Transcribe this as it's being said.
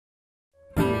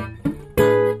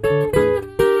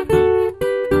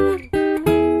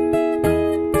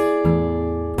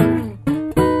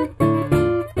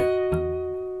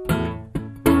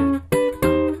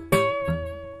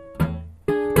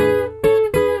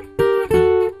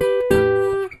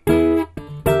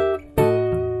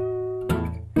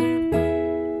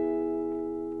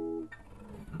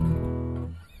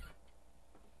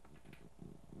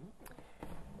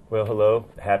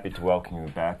to welcome you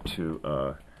back to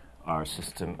our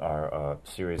system, our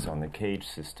series on the cage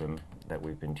system that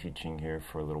we've been teaching here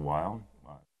for a little while.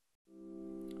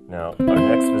 Now, our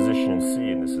next position in C,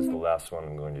 and this is the last one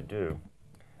I'm going to do,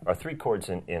 our three chords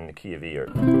in the key of E are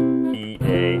E,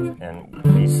 A, and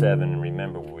B7. And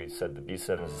remember, we said the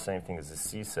B7 is the same thing as the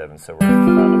C7, so we're going to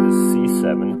come out of this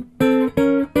C7.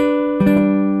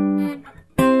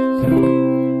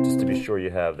 Just to be sure you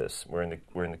have this, we're in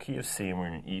the key of C and we're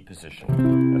in an E position.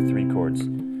 Three chords: E,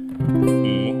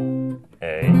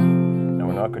 A. Now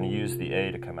we're not going to use the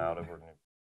A to come out of. We're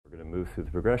going to move through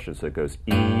the progression. So it goes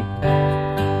E,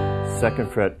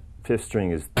 second fret, fifth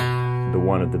string is the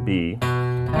one of the B.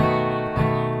 And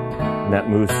that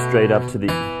moves straight up to the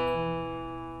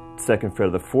second fret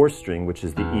of the fourth string, which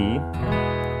is the E.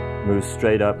 Moves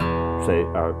straight up, say,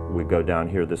 we go down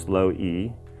here, this low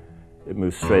E. It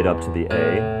moves straight up to the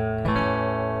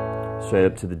A, straight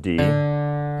up to the D,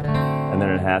 and then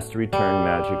it has to return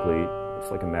magically. It's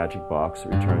like a magic box. It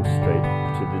returns straight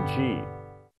to the G.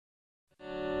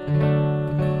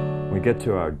 When we get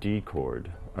to our D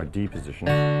chord, our D position,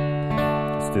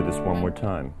 let's do this one more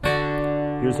time.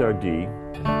 Here's our D.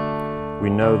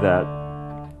 We know that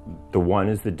the 1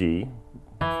 is the D,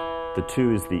 the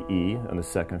 2 is the E on the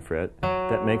second fret.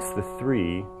 That makes the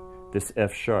 3 this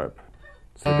F sharp.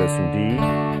 So it goes from D,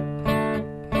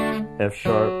 F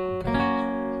sharp.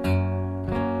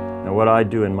 Now what I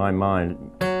do in my mind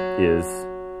is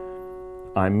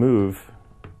I move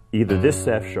either this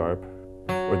F sharp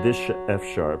or this F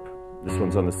sharp. This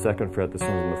one's on the second fret, this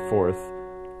one's on the fourth,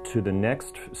 to the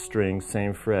next string,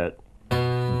 same fret,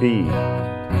 B.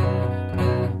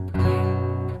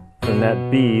 From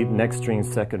that B, next string,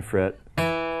 second fret,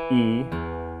 E,